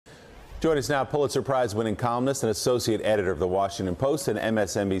Join us now, Pulitzer Prize-winning columnist and associate editor of The Washington Post and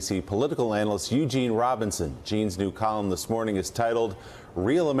MSNBC political analyst Eugene Robinson. Gene's new column this morning is titled,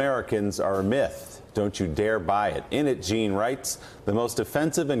 "Real Americans Are a Myth. Don't You Dare Buy It." In it, Gene writes, "The most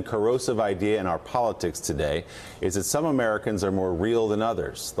offensive and corrosive idea in our politics today is that some Americans are more real than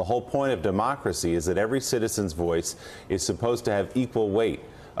others. The whole point of democracy is that every citizen's voice is supposed to have equal weight.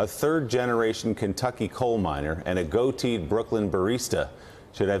 A third-generation Kentucky coal miner and a goateed Brooklyn barista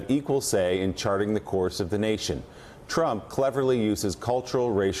should have equal say in charting the course of the nation. Trump cleverly uses cultural,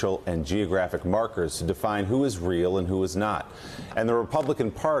 racial, and geographic markers to define who is real and who is not. And the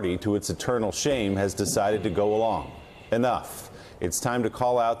Republican Party, to its eternal shame, has decided to go along. Enough. It's time to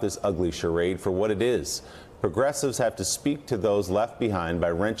call out this ugly charade for what it is. Progressives have to speak to those left behind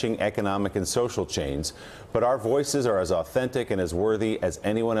by wrenching economic and social chains, but our voices are as authentic and as worthy as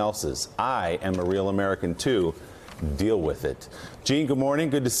anyone else's. I am a real American, too. Deal with it." Gene, good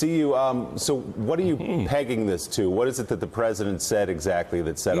morning. Good to see you. So what are you pegging this to? What is it that the president said exactly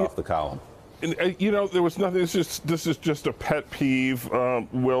that set off the column? You know, there was nothing. This is just a pet peeve,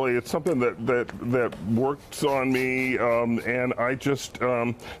 Willie. It's something that works on me, and I just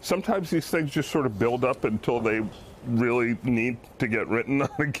sometimes these things just sort of build up until they really need to get written on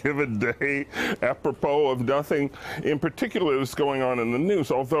a given day, apropos of nothing in particular that's going on in the news.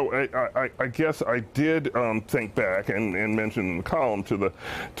 Although I guess I did think back and mention in the column to the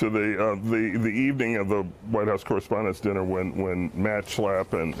evening of the White House Correspondents' Dinner when Matt Schlapp,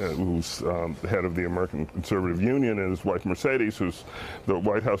 who's head of the American Conservative Union, and his wife Mercedes, who's the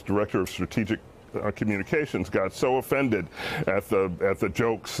White House Director of Strategic Communications, got so offended at the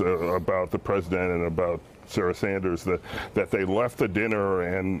jokes about the president and about Sarah Sanders that they left the dinner,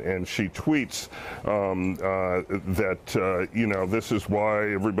 and she tweets that you know, this is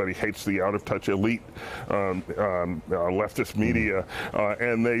why everybody hates the out-of-touch elite leftist media,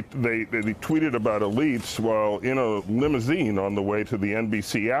 and they tweeted about elites while in a limousine on the way to the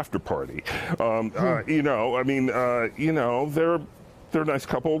NBC after party. You know, I mean, you know, they're a nice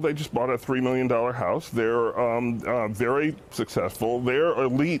couple. They just bought a $3 million house. They're very successful. They're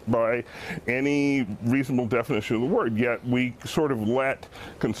elite by any reasonable definition of the word. Yet we sort of let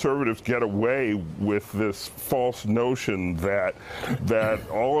conservatives get away with this false notion that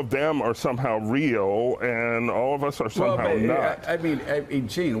all of them are somehow real and all of us are somehow not. I mean,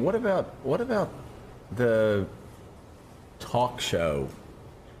 Gene, what about the talk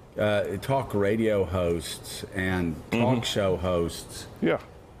radio hosts and talk show hosts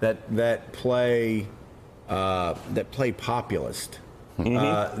that play populist,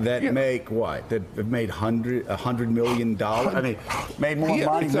 that make what? That have made $100 million. I mean, made more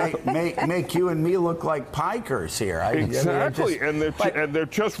money. Exactly. Make you and me look like pikers here. Exactly, I mean, and they're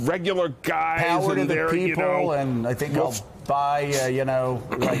just regular guys. Power and to the people, you know, and I think I'll buy you know,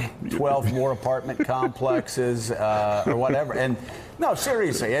 like 12 more apartment complexes or whatever. And no,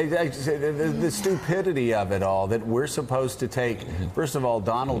 seriously, the stupidity of it all, that we're supposed to take, first of all,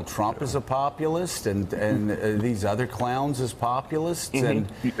 Donald Trump as a populist, and these other clowns as populists, and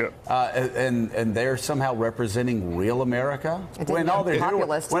they're somehow representing real America. When all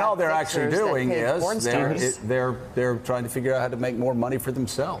they're actually doing is they're trying to figure out how to make more money for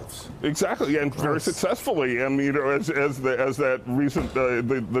themselves. Exactly, and very successfully. And you know, as that recent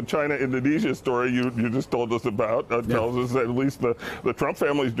the China-Indonesia story you just told us about tells us that at least the Trump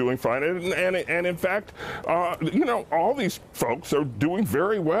family is doing fine, and in fact, you know, all these folks are doing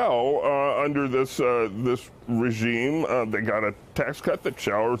very well under this regime. They got a tax cut that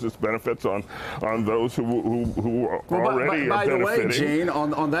showers its benefits on those who already are benefiting. By the way, Gene,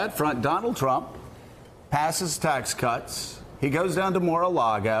 on that front, Donald Trump passes tax cuts. He goes down to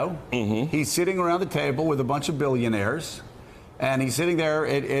Mar-a-Lago. He's sitting around the table with a bunch of billionaires. And he's sitting there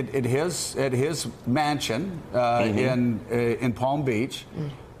at his mansion in Palm Beach,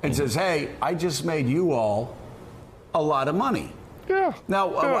 and says, "Hey, I just made you all a lot of money." Yeah.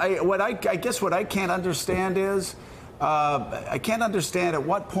 Now, I guess what I can't understand is, I can't understand at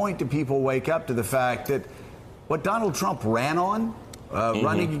what point do people wake up to the fact that what Donald Trump ran on,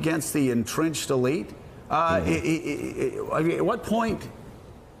 running against the entrenched elite, I mean, at what point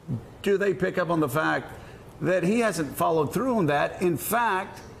do they pick up on the fact that he hasn't followed through on that? In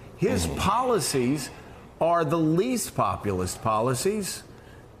fact, his policies are the least populist policies,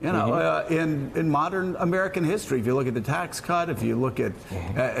 you know, in modern American history. If you look at the tax cut, if you look at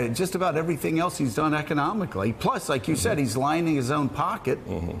just about everything else he's done economically. Plus, like you said, he's lining his own pocket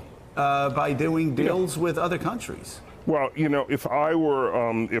by doing deals with other countries. Well, you know, if I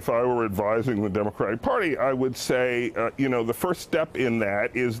were advising the Democratic Party, I would say, you know, the first step in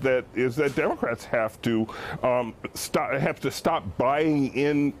that is that Democrats have to stop buying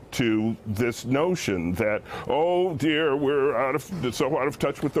into this notion that, oh dear, we're so out of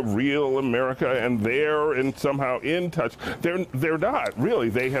touch with the real America, and they're somehow in touch. They're not really.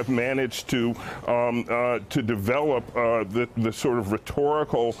 They have managed to develop the sort of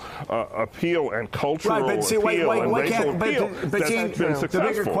rhetorical appeal and cultural appeal. But Gene, the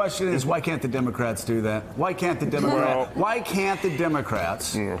bigger question is, why can't the Democrats do that? Why can't the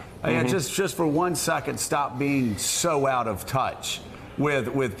Democrats? Just for 1 second, stop being so out of touch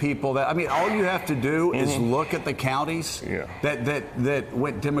with people that, I mean, all you have to do is look at the counties that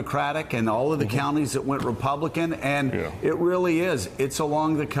went Democratic and all of the counties that went Republican, and it really is. It's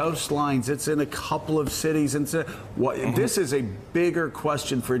along the coastlines. It's in a couple of cities. And this is a bigger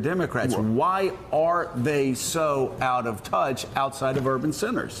question for Democrats. Why are they so out of touch outside of urban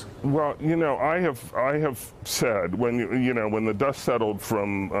centers? Well, you know, I have said when the dust settled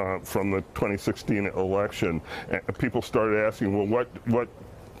from the 2016 election, people started asking, well, what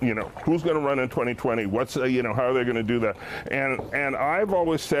you know, who's going to run in 2020? What's you know, how are they going to do that? And I've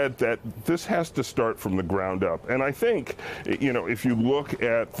always said that this has to start from the ground up. And I think, you know, if you look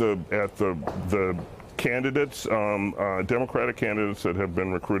at the candidates, Democratic candidates that have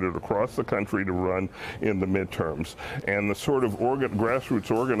been recruited across the country to run in the midterms, and the sort of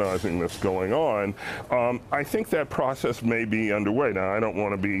grassroots organizing that's going on, I think that process may be underway. Now, I don't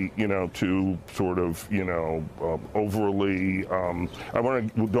want to be, you know, too sort of, you know, overly,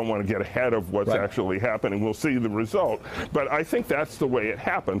 don't want to get ahead of what's actually happening. We'll see the result. But I think that's the way it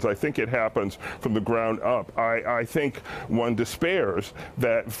happens. I think it happens from the ground up. I think one despairs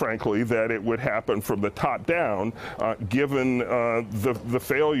that, frankly, that it would happen from the top down, given the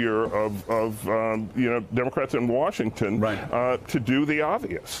failure of you know, Democrats in Washington to do the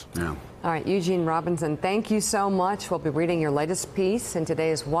obvious. All right, Eugene Robinson, thank you so much. We'll be reading your latest piece in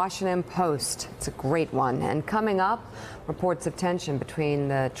today's Washington Post. It's a great one. And coming up, reports of tension between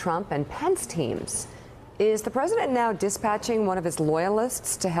the Trump and Pence teams. Is the president now dispatching one of his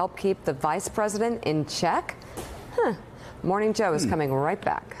loyalists to help keep the vice president in check? Morning Joe is coming right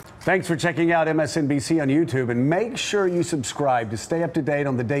back. Thanks for checking out MSNBC on YouTube, and make sure you subscribe to stay up to date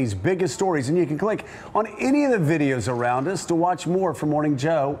on the day's biggest stories. And you can click on any of the videos around us to watch more from Morning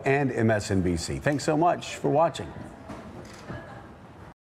Joe and MSNBC. Thanks so much for watching.